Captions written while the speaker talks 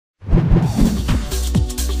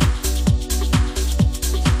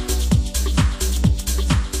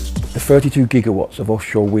32 gigawatts of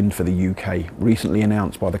offshore wind for the UK, recently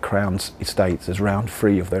announced by the Crown's estates as round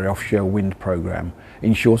 3 of their offshore wind programme,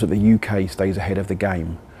 ensures that the UK stays ahead of the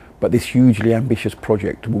game. But this hugely ambitious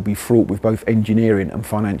project will be fraught with both engineering and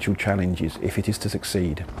financial challenges if it is to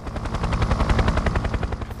succeed.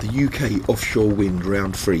 The UK offshore wind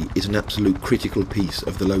round 3 is an absolute critical piece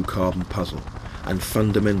of the low carbon puzzle and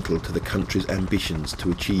fundamental to the country's ambitions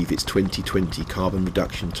to achieve its 2020 carbon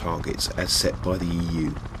reduction targets as set by the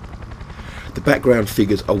EU. The background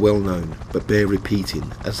figures are well known, but bear repeating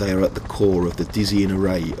as they are at the core of the dizzying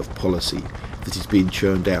array of policy that is being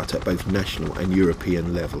churned out at both national and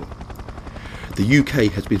European level. The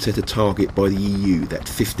UK has been set a target by the EU that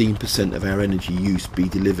 15% of our energy use be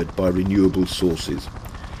delivered by renewable sources.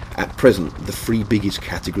 At present, the 3 biggest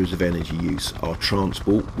categories of energy use are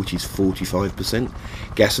transport, which is 45%,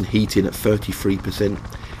 gas and heating at 33%,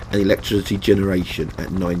 and electricity generation at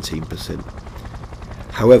 19%.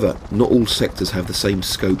 However, not all sectors have the same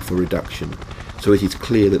scope for reduction, so it is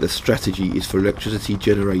clear that the strategy is for electricity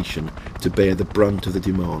generation to bear the brunt of the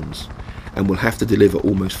demands, and will have to deliver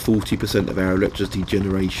almost 40% of our electricity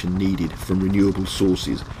generation needed from renewable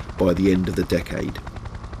sources by the end of the decade.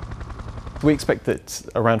 We expect that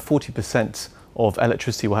around 40% of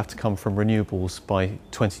electricity will have to come from renewables by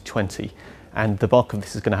 2020, and the bulk of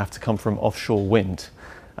this is going to have to come from offshore wind.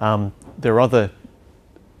 There are other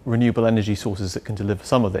renewable energy sources that can deliver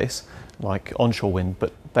some of this, like onshore wind,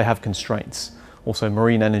 but they have constraints. Also,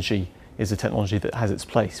 marine energy is a technology that has its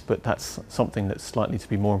place, but that's something that's likely to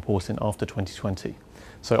be more important after 2020.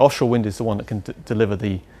 So offshore wind is the one that can deliver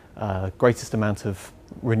the greatest amount of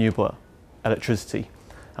renewable electricity.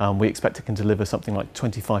 We expect it can deliver something like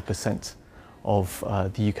 25% of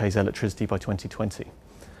the UK's electricity by 2020.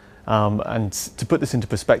 And to put this into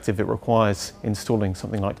perspective, it requires installing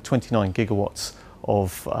something like 29 gigawatts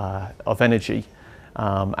of energy,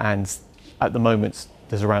 and at the moment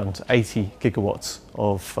there's around 80 gigawatts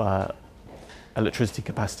of electricity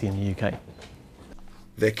capacity in the UK.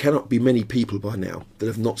 There cannot be many people by now that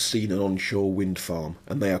have not seen an onshore wind farm,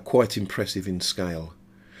 and they are quite impressive in scale.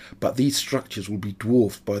 But these structures will be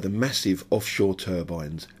dwarfed by the massive offshore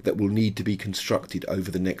turbines that will need to be constructed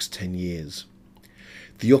over the next 10 years.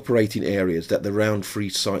 The operating areas that the round 3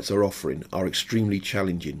 sites are offering are extremely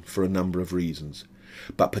challenging for a number of reasons,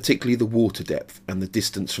 but particularly the water depth and the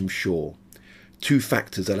distance from shore, 2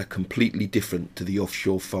 factors that are completely different to the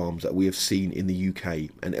offshore farms that we have seen in the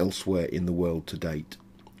UK and elsewhere in the world to date.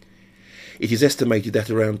 It is estimated that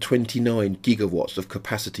around 29 gigawatts of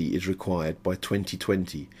capacity is required by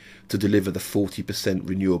 2020 to deliver the 40%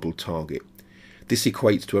 renewable target. This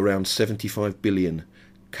equates to around 75 billion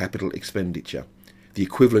capital expenditure, the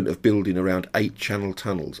equivalent of building around 8 channel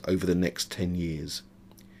tunnels over the next 10 years.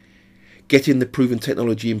 Getting the proven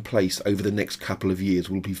technology in place over the next couple of years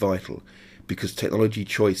will be vital, because technology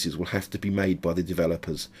choices will have to be made by the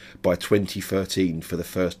developers by 2013 for the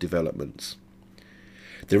first developments.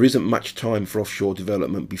 There isn't much time for offshore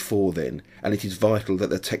development before then, and it is vital that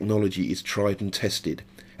the technology is tried and tested,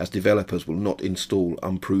 as developers will not install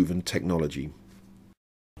unproven technology.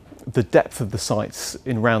 The depth of the sites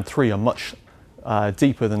in round 3 are much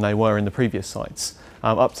deeper than they were in the previous sites.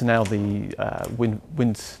 Up to now, the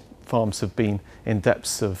wind farms have been in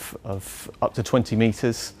depths of up to 20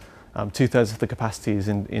 metres. 2/3 of the capacity is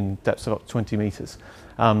in depths of up to 20 metres.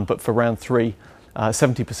 But for round 3,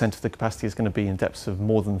 70% of the capacity is going to be in depths of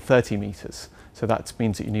more than 30 metres. So that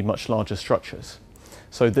means that you need much larger structures.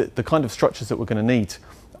 So the kind of structures that we're going to need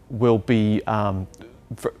will be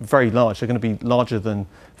very large. They're going to be larger than,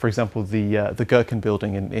 for example, the Gherkin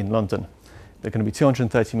building in London. They're going to be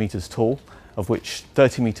 230 metres tall, of which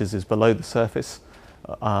 30 metres is below the surface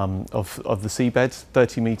of the seabed,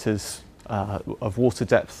 30 metres of water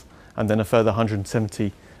depth, and then a further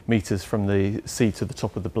 170 metres from the sea to the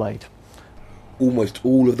top of the blade. Almost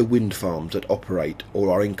all of the wind farms that operate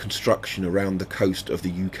or are in construction around the coast of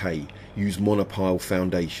the UK use monopile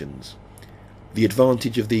foundations. The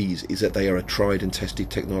advantage of these is that they are a tried and tested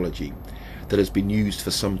technology that has been used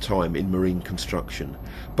for some time in marine construction,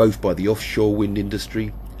 both by the offshore wind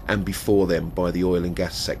industry and before them by the oil and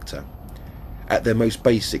gas sector. At their most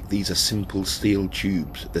basic, these are simple steel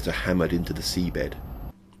tubes that are hammered into the seabed.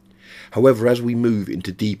 However, as we move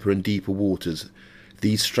into deeper and deeper waters,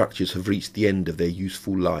 these structures have reached the end of their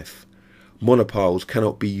useful life. Monopiles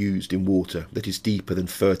cannot be used in water that is deeper than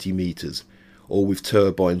 30 metres, or with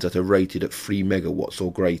turbines that are rated at 3 megawatts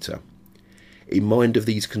or greater. In mind of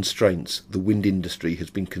these constraints, the wind industry has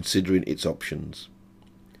been considering its options.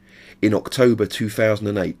 In October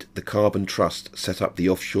 2008, the Carbon Trust set up the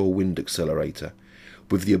Offshore Wind Accelerator,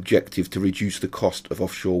 with the objective to reduce the cost of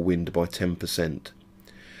offshore wind by 10%.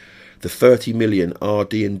 The 30 million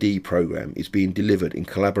RD&D programme is being delivered in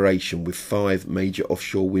collaboration with 5 major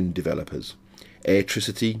offshore wind developers: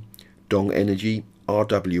 Airtricity, Dong Energy,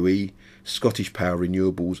 RWE, Scottish Power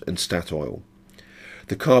Renewables and Statoil.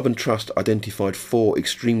 The Carbon Trust identified 4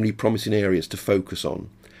 extremely promising areas to focus on: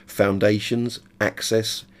 foundations,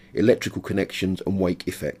 access, electrical connections and wake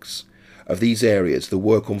effects. Of these areas, the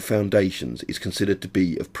work on foundations is considered to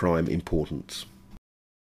be of prime importance.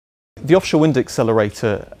 The Offshore Wind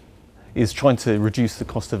Accelerator is trying to reduce the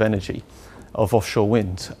cost of energy of offshore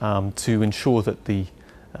wind to ensure that the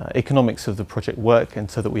economics of the project work,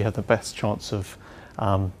 and so that we have the best chance of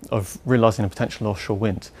realising the potential of offshore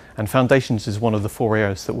wind. And foundations is one of the 4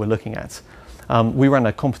 areas that we're looking at. We ran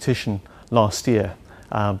a competition last year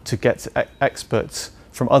to get experts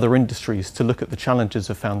from other industries to look at the challenges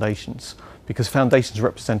of foundations, because foundations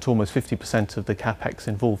represent almost 50% of the capex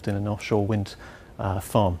involved in an offshore wind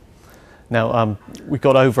farm. Now, we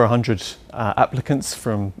got over 100 applicants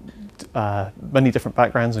from many different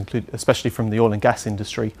backgrounds, especially from the oil and gas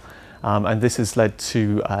industry, and this has led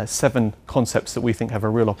to 7 concepts that we think have a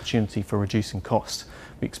real opportunity for reducing cost.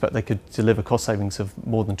 We expect they could deliver cost savings of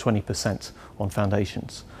more than 20% on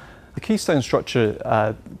foundations. The Keystone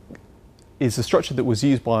structure is a structure that was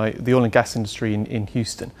used by the oil and gas industry in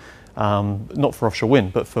Houston, not for offshore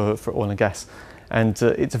wind, but for oil and gas. And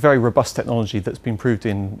it's a very robust technology that's been proved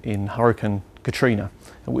in Hurricane Katrina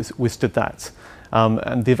and withstood that.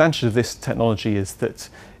 And the advantage of this technology is that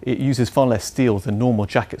it uses far less steel than normal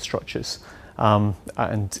jacket structures,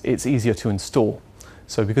 and it's easier to install.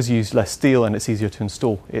 So because you use less steel and it's easier to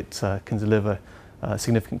install, it can deliver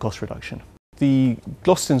significant cost reduction. The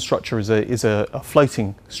Gloucester structure is a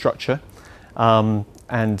floating structure,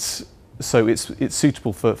 and so it's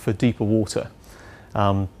suitable for deeper water.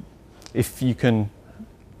 If you can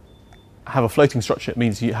have a floating structure, it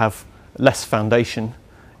means you have less foundation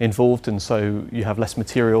involved, and so you have less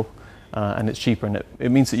material, and it's cheaper, and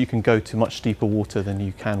it means that you can go to much deeper water than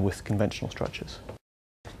you can with conventional structures.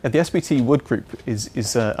 The SBT Wood Group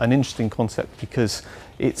is an interesting concept because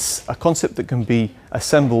it's a concept that can be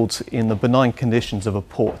assembled in the benign conditions of a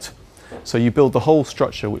port. So you build the whole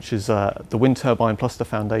structure, which is the wind turbine plus the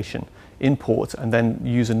foundation, in port, and then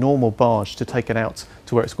use a normal barge to take it out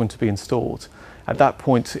to where it's going to be installed. At that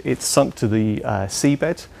point, it's sunk to the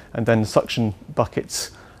seabed, and then suction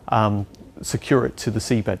buckets secure it to the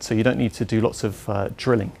seabed, so you don't need to do lots of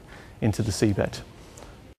drilling into the seabed.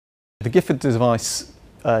 The Gifford device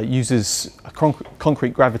uses a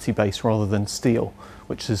concrete gravity base rather than steel,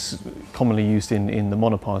 which is commonly used in the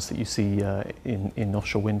monopiles that you see in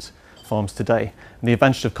offshore wind farms today. And the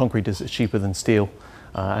advantage of concrete is it's cheaper than steel,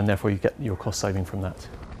 and therefore you get your cost saving from that.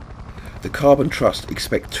 The Carbon Trust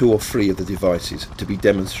expect 2 or 3 of the devices to be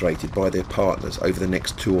demonstrated by their partners over the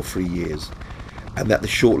next 2 or 3 years, and that the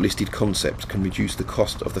shortlisted concepts can reduce the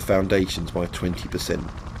cost of the foundations by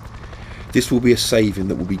 20%. This will be a saving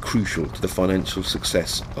that will be crucial to the financial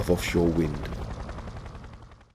success of offshore wind.